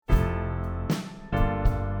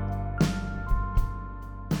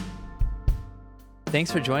Thanks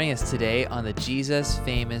for joining us today on the Jesus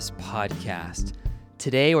Famous podcast.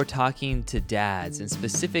 Today we're talking to dads, and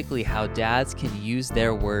specifically how dads can use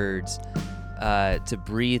their words to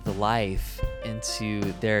breathe life into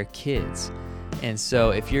their kids. And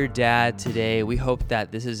so if you're a dad today, we hope that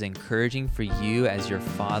this is encouraging for you as you're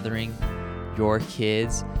fathering your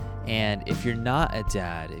kids. And if you're not a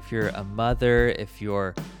dad, if you're a mother, if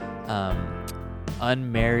you're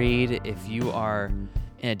unmarried, if you are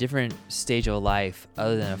in a different stage of life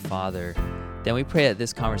other than a father, then we pray that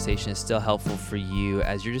this conversation is still helpful for you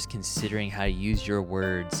as you're just considering how to use your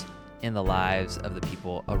words in the lives of the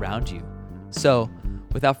people around you. So,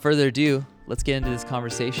 without further ado, let's get into this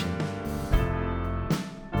conversation.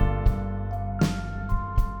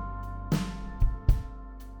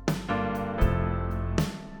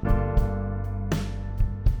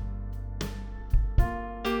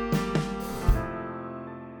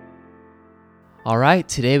 All right,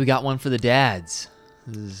 today we got one for the dads.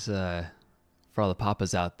 This is for all the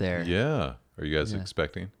papas out there. Yeah. Are you guys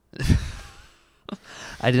expecting?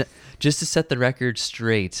 I did just to set the record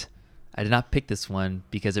straight. I did not pick this one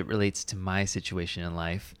because it relates to my situation in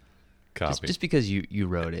life. Copy. Just because you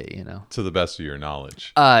wrote it, you know. To the best of your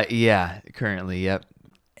knowledge. Yeah, currently, yep.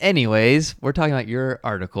 Anyways, we're talking about your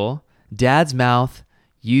article, Dad's Mouth,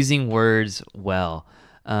 Using Words Well.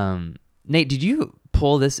 Nate, did you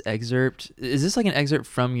pull this excerpt? Is this like an excerpt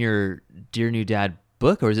from your Dear New Dad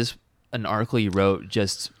book, or is this an article you wrote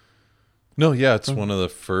just... No, yeah, it's one of the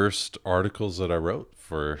first articles that I wrote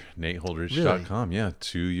for NateHoldridge.com. Really? Yeah,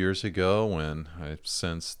 2 years ago when I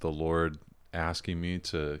sensed the Lord asking me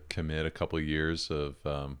to commit a couple of years of,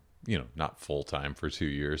 not full-time for 2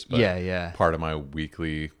 years, but part of my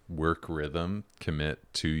weekly work rhythm, commit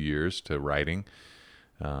 2 years to writing.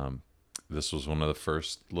 This was one of the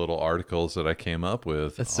first little articles that I came up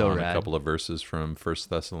with. That's so rad. A couple of verses from 1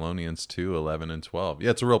 Thessalonians 2, 11 and 12.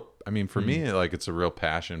 Yeah, it's a real, for me, it's a real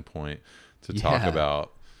passion point to talk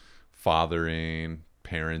about fathering,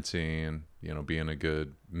 parenting, being a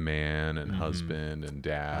good man and husband and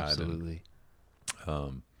dad. Absolutely.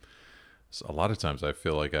 So a lot of times I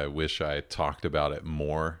feel like I wish I talked about it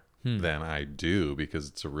more than I do, because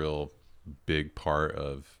it's a real big part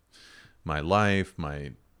of my life,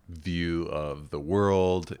 my view of the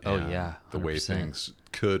world, and the way things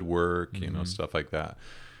could work, stuff like that.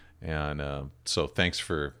 And so thanks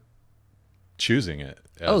for choosing it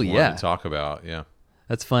as one to talk about. Yeah,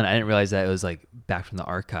 that's fun. I didn't realize that it was like back from the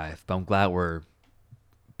archive, but I'm glad we're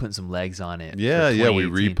putting some legs on it. We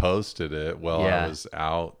reposted it while I was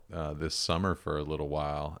out this summer for a little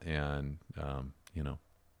while, and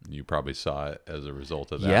you probably saw it as a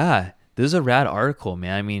result of that. Yeah, this is a rad article,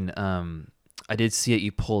 man. I mean, I did see it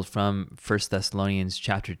you pulled from 1 Thessalonians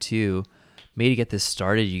chapter 2. Maybe to get this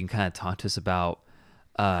started, you can kind of talk to us about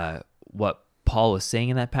what Paul was saying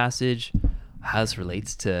in that passage, how this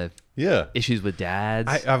relates to issues with dads.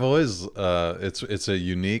 I've always, it's a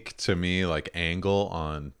unique to me angle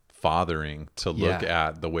on fathering to look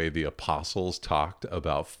at the way the apostles talked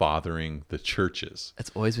about fathering the churches.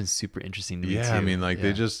 It's always been super interesting to me too. Yeah, I mean,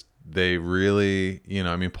 they really,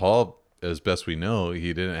 Paul, as best we know,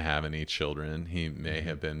 he didn't have any children. He may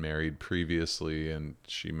have been married previously, and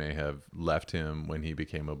she may have left him when he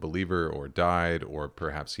became a believer or died, or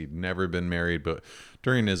perhaps he'd never been married. But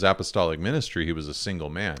during his apostolic ministry, he was a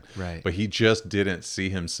single man. Right. But he just didn't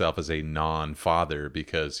see himself as a non-father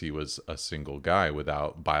because he was a single guy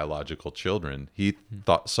without biological children. He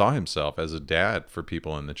saw himself as a dad for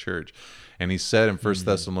people in the church. And he said in 1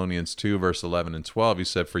 Thessalonians 2, verse 11 and 12, he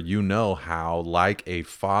said, "For you know how, like a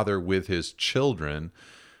father with his children,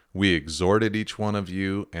 we exhorted each one of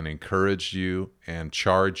you and encouraged you and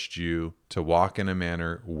charged you to walk in a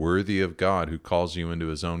manner worthy of God, who calls you into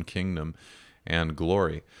his own kingdom and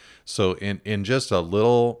glory." So in just a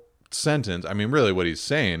little sentence, really what he's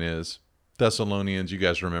saying is, Thessalonians, you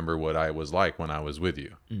guys remember what I was like when I was with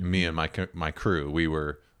you. Me and my crew, we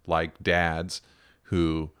were like dads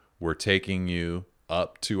who were taking you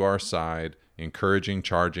up to our side, encouraging,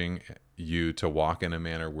 charging you to walk in a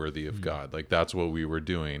manner worthy of God. That's what we were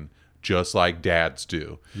doing, just like dads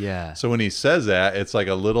do. Yeah. So when he says that, it's like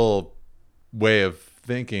a little way of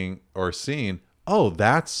thinking or seeing, oh,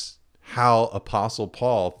 that's how Apostle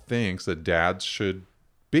Paul thinks that dads should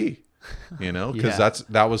be, because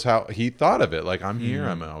that was how he thought of it. I'm here,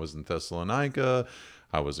 I was in Thessalonica,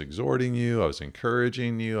 I was exhorting you, I was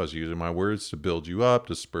encouraging you, I was using my words to build you up,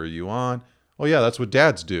 to spur you on. Oh yeah, that's what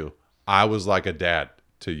dads do. I was like a dad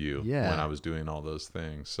to you when I was doing all those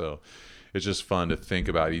things. So it's just fun to think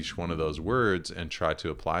about each one of those words and try to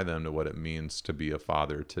apply them to what it means to be a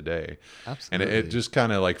father today. Absolutely. And it just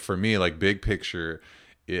kind of for me, big picture,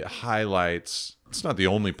 it highlights, it's not the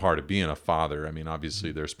only part of being a father. I mean,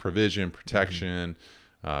 obviously there's provision, protection,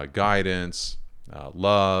 guidance,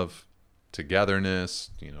 love, togetherness,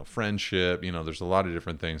 friendship, there's a lot of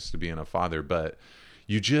different things to being a father, but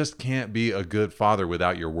you just can't be a good father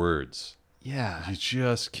without your words. Yeah. You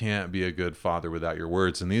just can't be a good father without your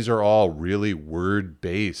words. And these are all really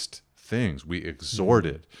word-based things. We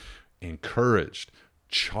exhorted, encouraged,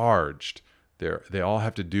 charged. They all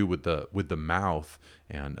have to do with the mouth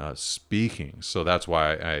and speaking. So that's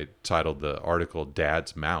why I titled the article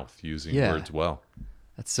 "Dad's Mouth," using words well.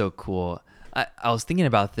 That's so cool. I was thinking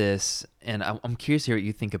about this, and I'm curious to hear what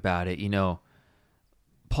you think about it.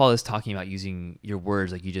 Paul is talking about using your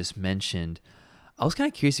words like you just mentioned. I was kind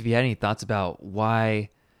of curious if you had any thoughts about why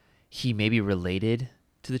he maybe related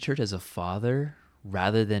to the church as a father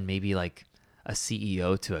rather than maybe like a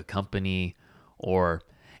CEO to a company or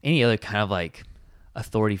any other kind of like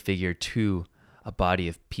authority figure to a body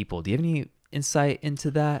of people. Do you have any insight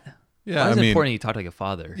into that? Yeah, Why is it important you talk like a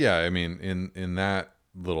father? Yeah, I mean, in that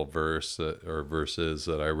little verse or verses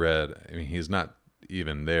that I read, I mean, he's not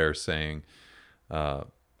even there saying,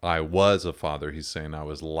 I was a father. He's saying I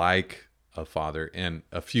was like a father. And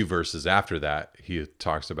a few verses after that, he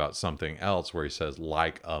talks about something else where he says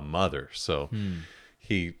like a mother. So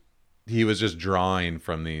he was just drawing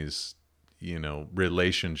from these,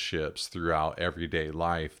 relationships throughout everyday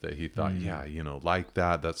life that he thought, like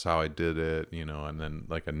that's how I did it, and then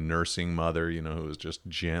like a nursing mother, who was just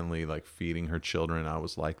gently like feeding her children. I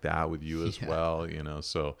was like that with you as well,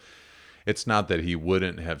 so it's not that he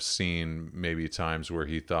wouldn't have seen maybe times where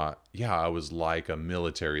he thought, I was like a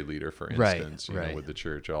military leader, for instance, with the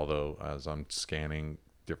church. Although as I'm scanning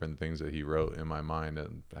different things that he wrote in my mind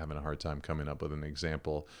and having a hard time coming up with an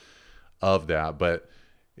example of that. But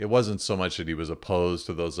it wasn't so much that he was opposed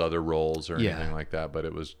to those other roles or anything like that, but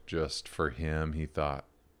it was just for him, he thought,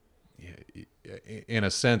 in a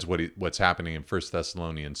sense, what's happening in 1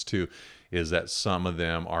 Thessalonians 2 is that some of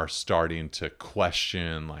them are starting to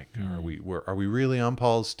question, like, are we really on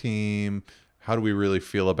Paul's team? How do we really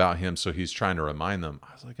feel about him? So he's trying to remind them,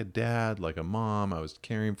 I was like a dad, like a mom. I was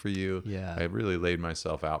caring for you. Yeah. I really laid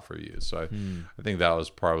myself out for you. So I think that was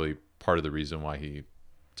probably part of the reason why he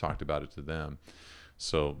talked about it to them.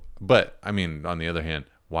 So, but I mean, on the other hand,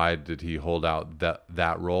 why did he hold out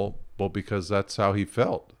that role? Well, because that's how he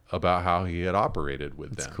felt about how he had operated with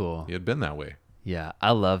them. That's cool. He had been that way. Yeah,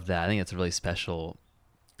 I love that. I think it's a really special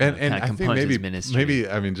and I think maybe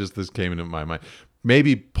I mean, just this came into my mind.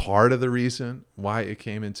 Maybe part of the reason why it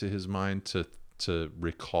came into his mind to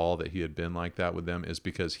recall that he had been like that with them is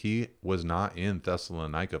because he was not in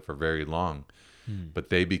Thessalonica for very long, but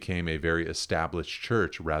they became a very established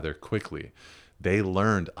church rather quickly. They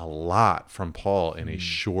learned a lot from Paul in a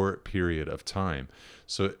short period of time.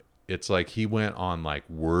 So it's like he went on like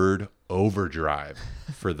word overdrive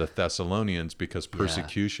for the Thessalonians because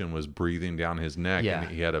persecution was breathing down his neck, and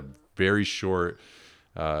he had a very short,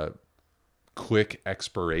 quick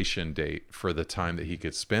expiration date for the time that he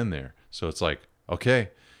could spend there. So it's like, okay,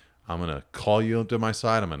 I'm going to call you to my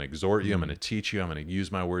side. I'm going to exhort you. I'm going to teach you. I'm going to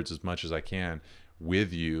use my words as much as I can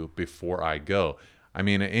with you before I go. I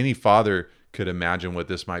mean, any father could imagine what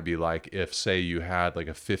this might be like if, say, you had like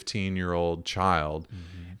a 15-year-old child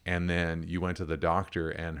and then you went to the doctor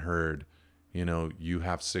and heard, you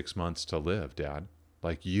have 6 months to live, Dad.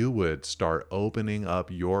 Like, you would start opening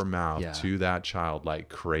up your mouth to that child like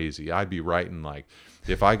crazy. I'd be writing, like,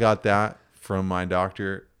 if I got that from my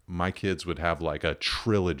doctor, my kids would have like a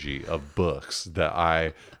trilogy of books that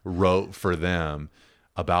I wrote for them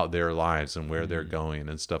about their lives and where they're going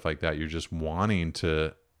and stuff like that. You're just wanting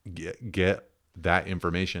to get that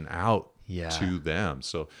information out to them.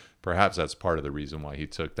 So perhaps that's part of the reason why he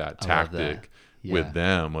took that tactic with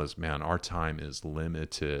them was, man, our time is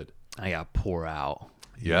limited. I got to pour out.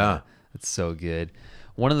 Yeah. That's so good.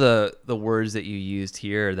 One of the words that you used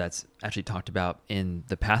here that's actually talked about in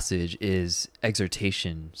the passage is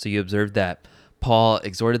exhortation. So you observed that Paul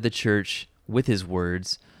exhorted the church with his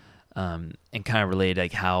words, and kind of related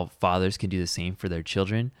like how fathers can do the same for their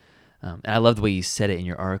children. And I love the way you said it in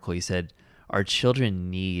your article. You said, our children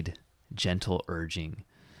need gentle urging.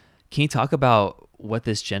 Can you talk about what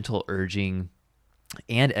this gentle urging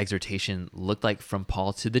and exhortation looked like from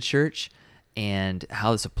Paul to the church and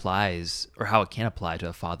how this applies or how it can apply to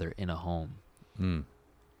a father in a home?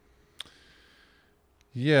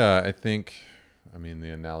 Yeah, I mean, the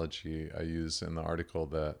analogy I use in the article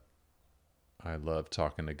that I love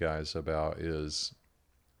talking to guys about is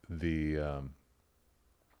because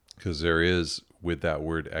there is with that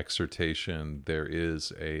word exhortation, there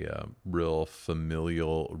is a real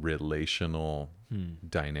familial, relational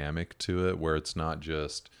dynamic to it, where it's not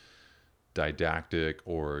just didactic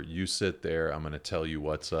or you sit there, I'm going to tell you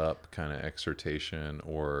what's up kind of exhortation,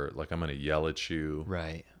 or like I'm going to yell at you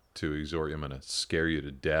Right. to exhort you, I'm going to scare you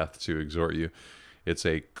to death to exhort you. It's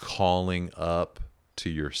a calling up to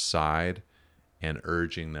your side and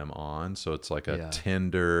urging them on. So it's like a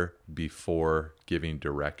tender before giving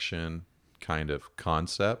direction kind of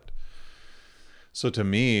concept. So to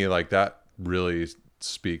me, like, that really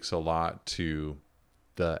speaks a lot to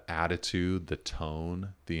the attitude, the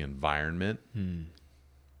tone, the environment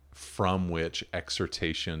from which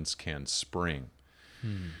exhortations can spring.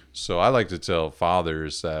 So I like to tell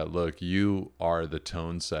fathers that, look, you are the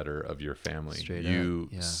tone setter of your family. Straight you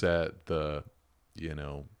up, yeah. set the,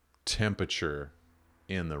 temperature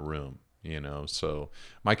in the room, So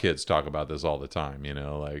my kids talk about this all the time,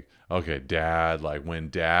 like, okay, dad, like when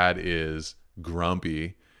dad is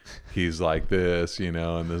grumpy, he's like this,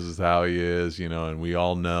 and this is how he is, and we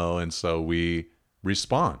all know. And so we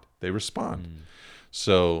respond. They respond.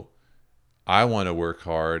 So I want to work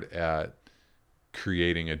hard at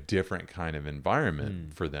creating a different kind of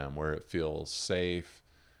environment for them, where it feels safe.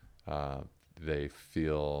 They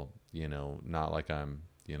feel, not like I'm,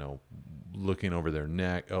 looking over their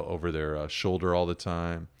neck, over their shoulder all the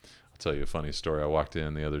time. I'll tell you a funny story. I walked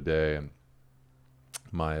in the other day, and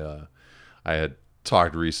I had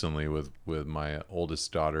talked recently with my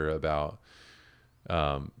oldest daughter about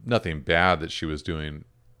nothing bad that she was doing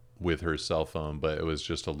with her cell phone, but it was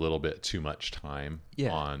just a little bit too much time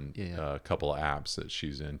on a couple of apps that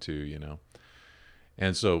she's into,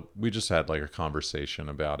 And so we just had like a conversation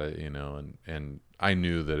about it, and I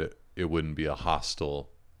knew that it wouldn't be a hostile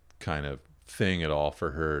kind of thing at all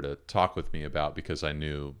for her to talk with me about, because I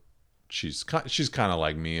knew she's kind of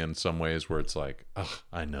like me in some ways, where it's like, oh,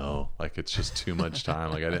 I know, like, it's just too much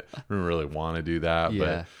time. Like, I didn't really want to do that,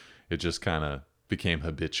 but it just kind of became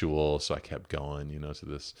habitual. So I kept going,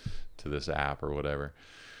 to this app or whatever.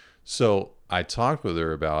 So I talked with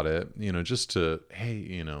her about it, just to,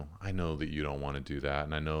 hey, I know that you don't want to do that.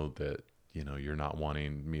 And I know that, you're not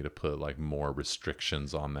wanting me to put like more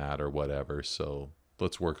restrictions on that or whatever. So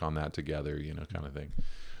let's work on that together, kind of thing.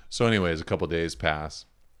 So anyways, a couple of days pass,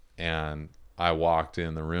 and I walked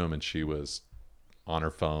in the room, and she was on her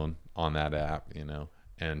phone on that app,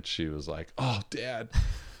 and she was like, "Oh, Dad,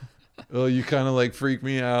 oh, you kind of like freak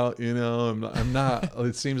me out, I'm not,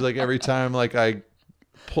 it seems like every time like I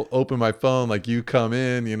open my phone, like you come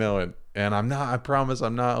in, and I'm not, I promise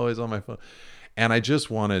I'm not always on my phone." And I just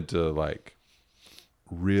wanted to like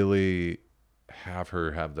really have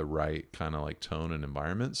her have the right kind of like tone and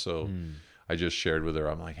environment. So I just shared with her,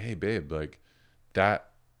 I'm like, "Hey babe, like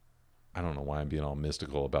that," I don't know why I'm being all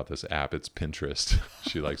mystical about this app. It's Pinterest.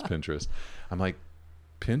 She likes Pinterest. I'm like,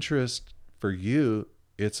 Pinterest for you,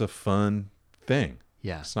 it's a fun thing.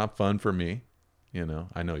 Yeah. It's not fun for me.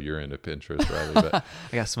 I know you're into Pinterest, Riley, but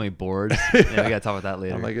I got so many boards. We got to talk about that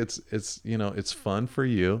later. I'm like, it's it's fun for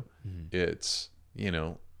you. It's,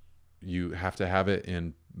 you have to have it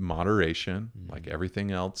in moderation, like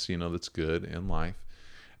everything else, that's good in life.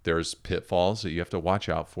 There's pitfalls that you have to watch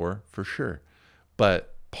out for sure.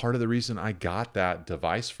 But part of the reason I got that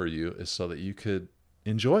device for you is so that you could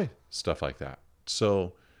enjoy stuff like that.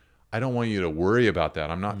 So I don't want you to worry about that.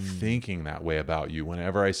 I'm not thinking that way about you.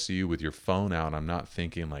 Whenever I see you with your phone out, I'm not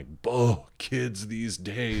thinking like, "Oh, kids these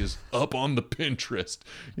days up on the Pinterest."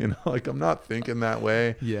 Like, I'm not thinking that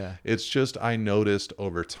way. Yeah. It's just, I noticed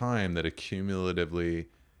over time that accumulatively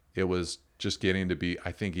it was just getting to be,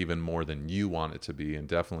 I think, even more than you want it to be, and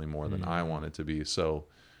definitely more than I want it to be. So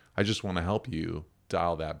I just want to help you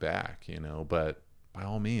dial that back, but by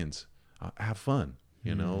all means, have fun,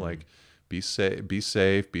 like, be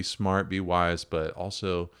safe, be smart, be wise, but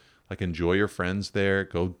also like enjoy your friends there.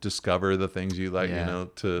 Go discover the things you like,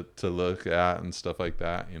 to look at and stuff like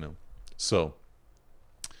that, So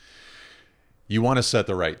you want to set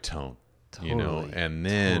the right tone, and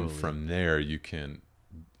then from there you can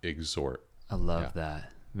exhort. I love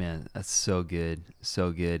that, man. That's so good.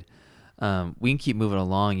 So good. We can keep moving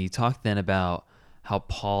along. You talked then about how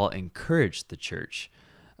Paul encouraged the church,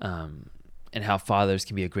 and how fathers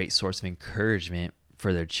can be a great source of encouragement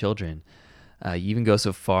for their children. You even go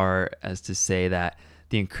so far as to say that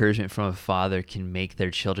the encouragement from a father can make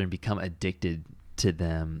their children become addicted to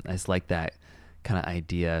them. I just like that kind of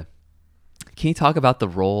idea. Can you talk about the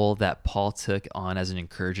role that Paul took on as an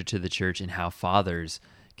encourager to the church, and how fathers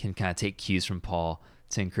can kind of take cues from Paul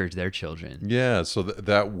to encourage their children? Yeah, so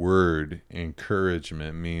that word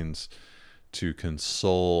encouragement means to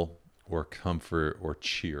console or comfort or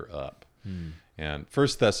cheer up. And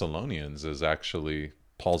First Thessalonians is actually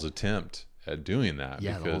Paul's attempt at doing that,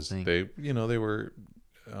 Yeah, the whole because thing. they were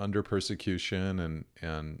under persecution,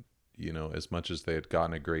 and as much as they had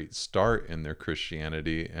gotten a great start in their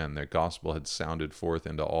Christianity and their gospel had sounded forth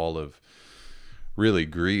into all of really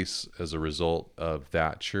Greece as a result of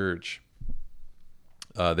that church,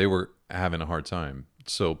 they were having a hard time.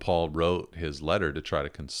 So Paul wrote his letter to try to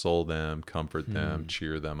console them, comfort them,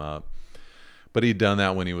 cheer them up. But he'd done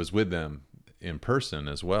that when he was with them in person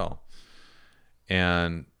as well.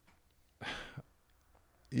 And,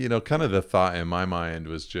 kind of the thought in my mind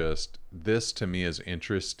was just, this to me is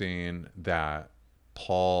interesting that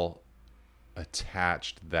Paul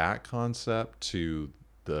attached that concept to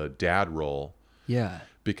the dad role, Yeah.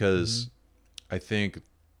 because I think,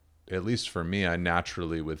 at least for me, I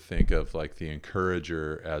naturally would think of like the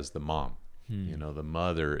encourager as the mom. The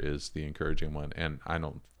mother is the encouraging one. And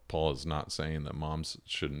Paul is not saying that moms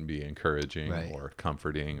shouldn't be encouraging Right. or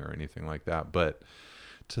comforting or anything like that. But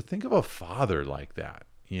to think of a father like that,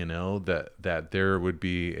 that there would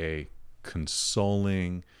be a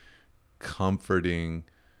consoling, comforting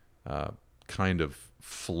kind of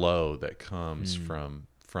flow that comes from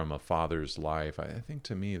a father's life. I think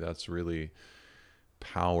to me that's really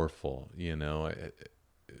powerful.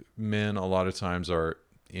 Men a lot of times are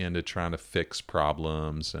into trying to fix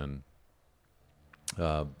problems and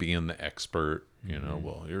being the expert,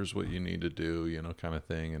 well, here's what you need to do, kind of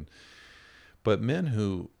thing. But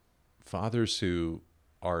fathers who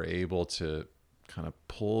are able to kind of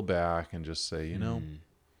pull back and just say,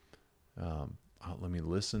 let me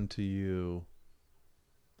listen to you.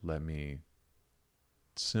 Let me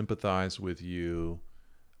sympathize with you.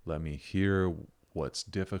 Let me hear what's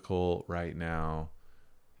difficult right now.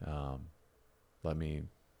 Let me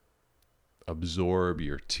absorb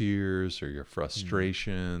your tears or your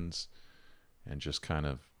frustrations and just kind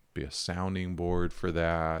of be a sounding board for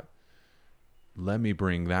that. Let me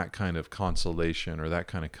bring that kind of consolation or that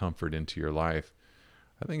kind of comfort into your life.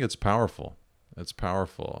 I think it's powerful. It's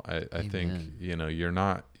powerful. I think, you're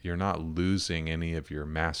not losing any of your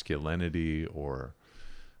masculinity or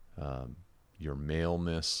your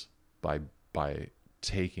maleness by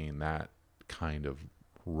taking that kind of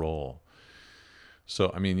role.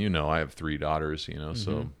 So, I have 3 daughters,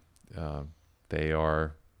 so they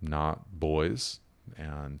are not boys,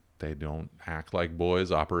 and they don't act like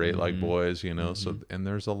boys, operate like boys, so, and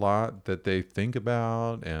there's a lot that they think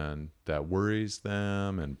about and that worries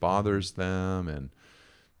them and bothers them. And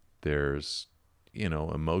there's,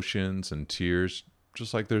 emotions and tears,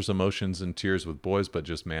 just like there's emotions and tears with boys, but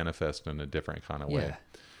just manifest in a different kind of way. Yeah,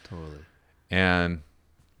 totally. And,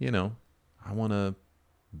 I want to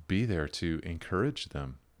be there to encourage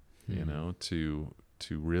them, to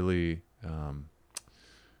really,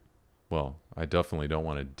 I definitely don't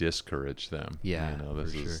want to discourage them. Yeah,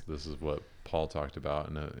 This is what Paul talked about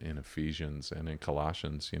in Ephesians and in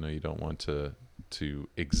Colossians. You don't want to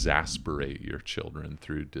exasperate your children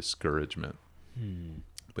through discouragement,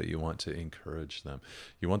 but you want to encourage them.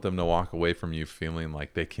 You want them to walk away from you feeling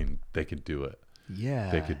like they could do it.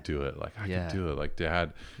 Yeah. They could do it. Like, I could do it. Like,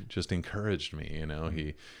 Dad just encouraged me,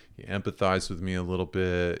 He empathized with me a little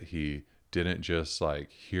bit. He didn't just like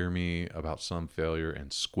hear me about some failure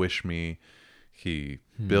and squish me. He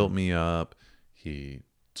built me up. He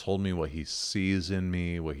told me what he sees in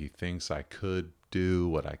me, what he thinks I could do,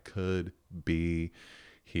 what I could be.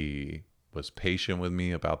 He was patient with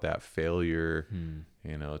me about that failure.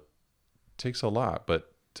 It takes a lot,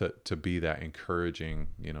 but to be that encouraging,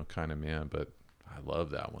 kind of man. But I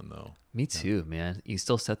love that one though. Me too, man. You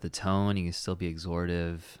still set the tone. You can still be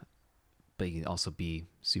exhortive, but you can also be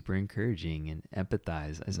super encouraging and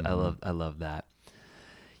empathize. I love that.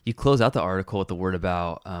 You close out the article with the word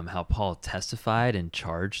about how Paul testified and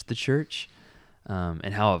charged the church,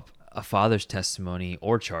 and how a father's testimony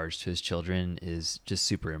or charge to his children is just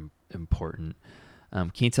super important.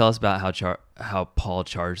 Can you tell us about how Paul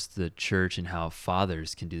charged the church and how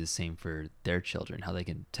fathers can do the same for their children, how they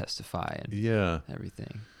can testify and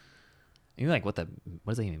everything? Like what does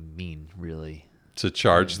that even mean, really? To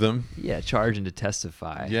charge them? Yeah, charge and to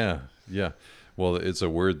testify. Yeah. Well, it's a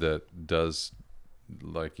word that does,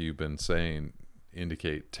 like you've been saying,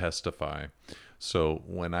 indicate testify. So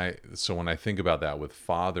when I think about that with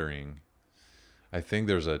fathering, I think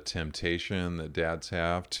there's a temptation that dads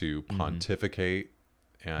have to pontificate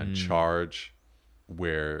and charge,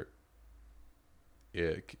 where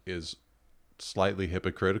it is slightly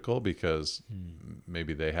hypocritical because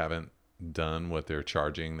maybe they haven't done what they're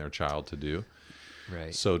charging their child to do.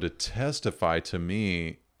 Right. So to testify, to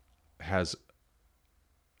me, has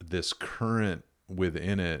this current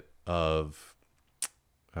within it of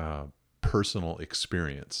personal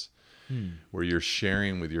experience where you're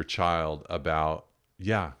sharing with your child about,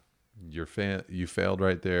 yeah, you failed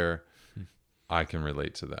right there. I can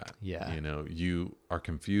relate to that. Yeah. You know, you are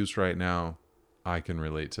confused right now. I can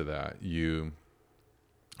relate to that. You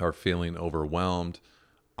are feeling overwhelmed.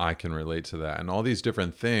 I can relate to that. And all these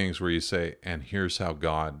different things where you say, and here's how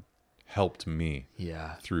God helped me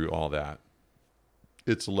Yeah. through all that.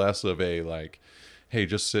 It's less of a like, hey,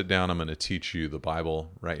 just sit down. I'm going to teach you the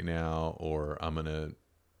Bible right now, or I'm going to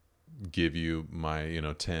give you my,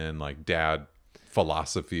 10 like dad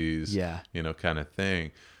philosophies, Yeah. Kind of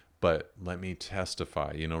thing. But let me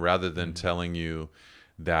testify, rather than telling you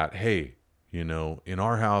that, hey, in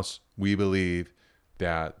our house, we believe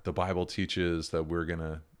that the Bible teaches that we're going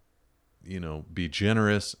to, be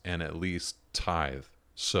generous and at least tithe.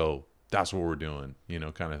 So that's what we're doing,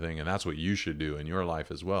 kind of thing. And that's what you should do in your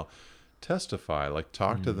life as well. Testify, like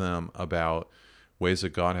talk to them about ways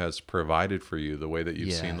that God has provided for you, the way that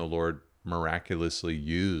you've seen the Lord miraculously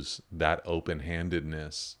use that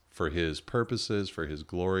open-handedness for his purposes, for his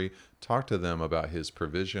glory. Talk to them about his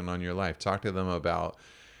provision on your life. Talk to them about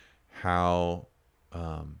how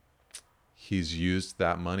he's used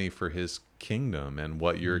that money for his kingdom and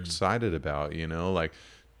what you're excited about, like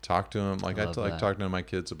talk to him. Like I like talking to my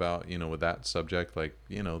kids about, with that subject, like,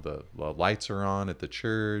 the lights are on at the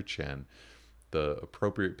church and the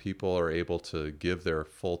appropriate people are able to give their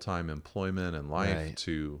full-time employment and life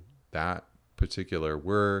to that particular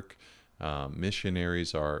work.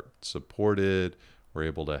 Missionaries are supported. We're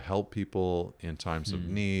able to help people in times of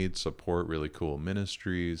need, support really cool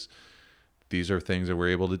ministries. These are things that we're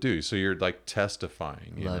able to do. So you're like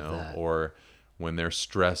testifying, that. Or when they're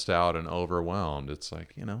stressed out and overwhelmed, it's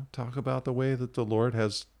like, talk about the way that the Lord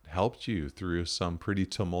has helped you through some pretty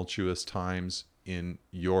tumultuous times in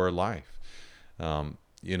your life.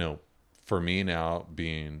 For me now,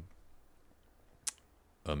 being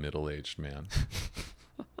a middle-aged man,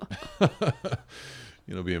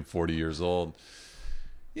 being 40 years old,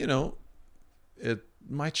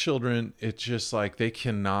 my children, it's just like they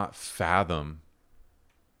cannot fathom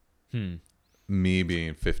me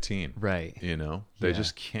being 15. Right. They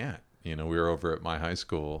just can't. We were over at my high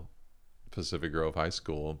school, Pacific Grove High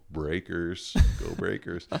School, Breakers, go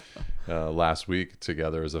Breakers, last week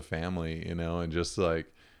together as a family, and just like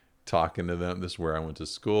talking to them. This is where I went to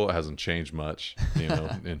school. It hasn't changed much,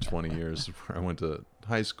 in 20 years. Where I went to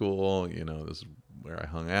high school, this is where I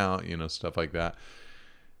hung out, stuff like that.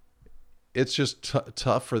 It's just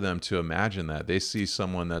tough for them to imagine that. They see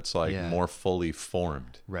someone that's like more fully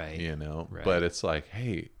formed, right? But it's like,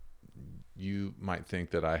 hey, you might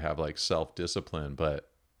think that I have like self-discipline, but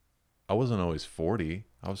I wasn't always 40.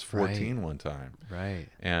 I was 14 one time. Right.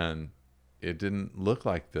 And it didn't look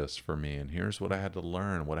like this for me. And here's what I had to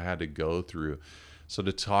learn, what I had to go through. So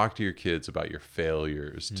to talk to your kids about your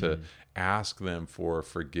failures, to ask them for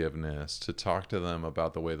forgiveness, to talk to them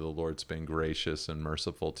about the way the Lord's been gracious and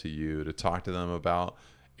merciful to you, to talk to them about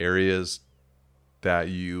areas that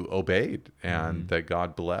you obeyed and that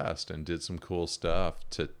God blessed and did some cool stuff,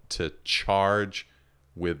 to charge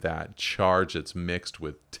with that charge that's mixed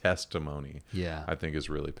with testimony, I think is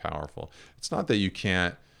really powerful. It's not that you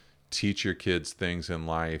can't teach your kids things in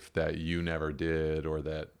life that you never did or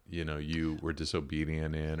that, you were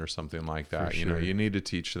disobedient in or something like that. Sure. You need to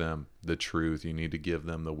teach them the truth. You need to give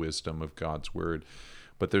them the wisdom of God's word.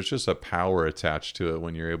 But there's just a power attached to it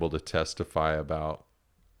when you're able to testify about,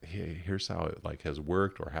 hey, here's how it like has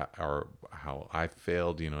worked, or how I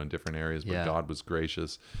failed, in different areas, but God was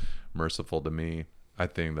gracious, merciful to me. I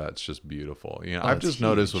think that's just beautiful. I've just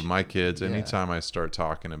noticed with my kids, anytime I start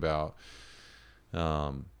talking about,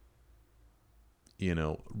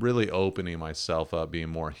 really opening myself up, being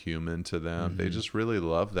more human to them, they just really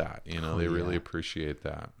love that. They really appreciate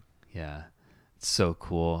that. Yeah. It's so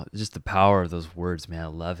cool. Just the power of those words, man. I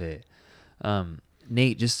love it.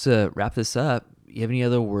 Nate, just to wrap this up, you have any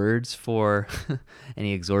other words for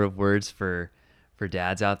any exhortive words for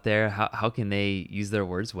dads out there? How can they use their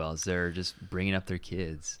words well as they're just bringing up their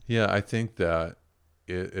kids? Yeah, I think that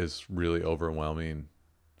it is really overwhelming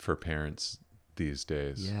for parents these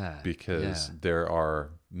days, because there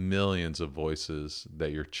are millions of voices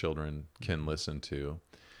that your children can listen to,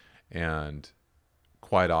 and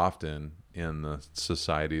quite often in the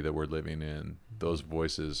society that we're living in, those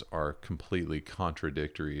voices are completely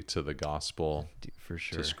contradictory to the gospel, for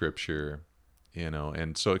sure, to scripture,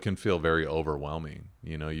 and so it can feel very overwhelming.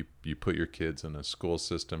 You put your kids in a school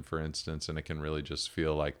system, for instance, and it can really just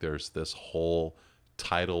feel like there's this whole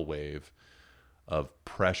tidal wave of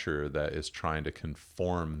pressure that is trying to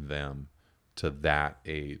conform them to that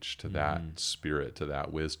age, to that spirit, to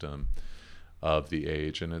that wisdom. of the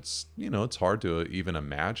age. And it's, it's hard to even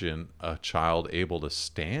imagine a child able to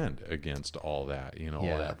stand against all that,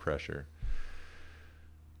 all that pressure.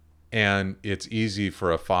 And it's easy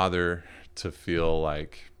for a father to feel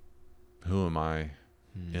like, who am I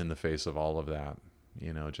in the face of all of that?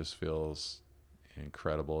 It just feels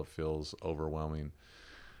incredible. It feels overwhelming.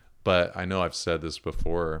 But I know I've said this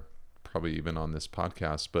before, probably even on this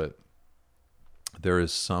podcast, but there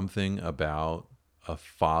is something about a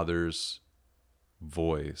father's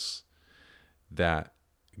voice that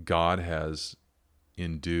God has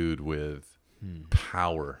endued with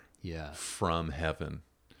power from heaven,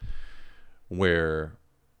 where,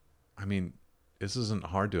 this isn't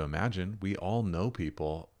hard to imagine. We all know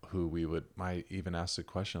people who might even ask the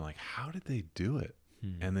question, like, how did they do it?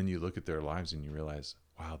 And then you look at their lives and you realize,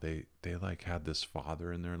 wow, they like had this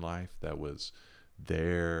father in their life that was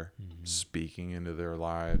there, speaking into their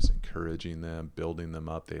lives, encouraging them, building them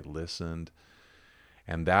up. They listened.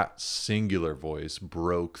 And that singular voice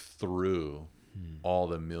broke through all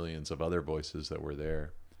the millions of other voices that were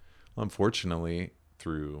there. Unfortunately,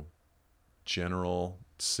 through general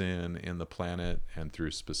sin in the planet and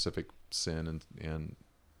through specific sin and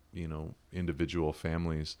individual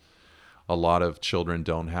families, a lot of children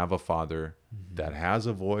don't have a father that has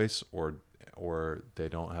a voice, or they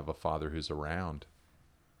don't have a father who's around.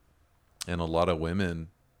 And a lot of women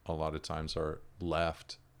a lot of times are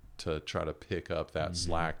left to try to pick up that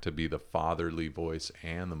slack, to be the fatherly voice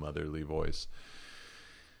and the motherly voice.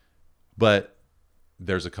 But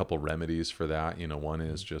there's a couple remedies for that. One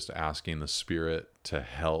is just asking the Spirit to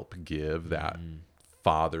help give that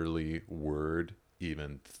fatherly word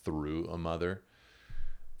even through a mother.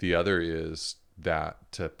 The other is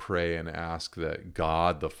that to pray and ask that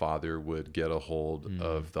God the Father would get a hold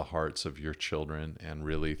of the hearts of your children, and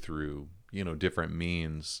really through different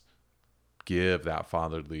means give that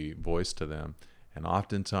fatherly voice to them. And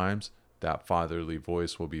oftentimes that fatherly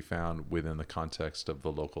voice will be found within the context of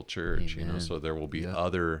the local church. So there will be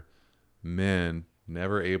other men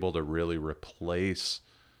never able to really replace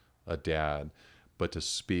a dad, but to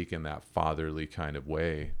speak in that fatherly kind of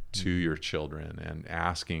way to your children, and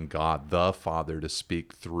asking God the Father to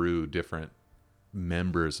speak through different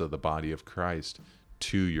members of the body of Christ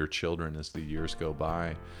to your children as the years go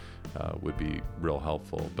by, would be real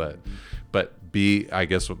helpful. But I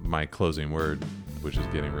guess my closing word, which is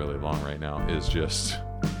getting really long right now, is just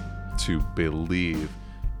to believe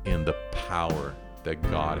in the power that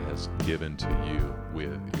God has given to you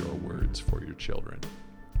with your words for your children.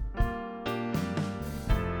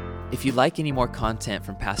 If you'd like any more content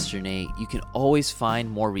from Pastor Nate, you can always find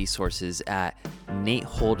more resources at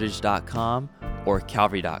nateholdridge.com or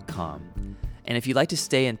calvary.com. And if you'd like to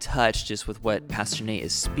stay in touch just with what Pastor Nate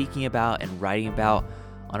is speaking about and writing about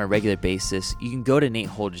on a regular basis, you can go to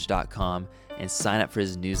nateholdridge.com and sign up for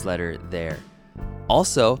his newsletter there.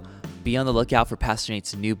 Also, be on the lookout for Pastor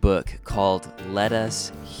Nate's new book called Let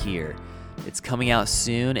Us Hear. It's coming out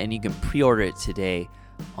soon, and you can pre-order it today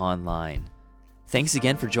online. Thanks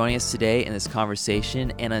again for joining us today in this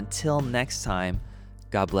conversation, and until next time,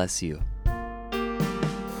 God bless you.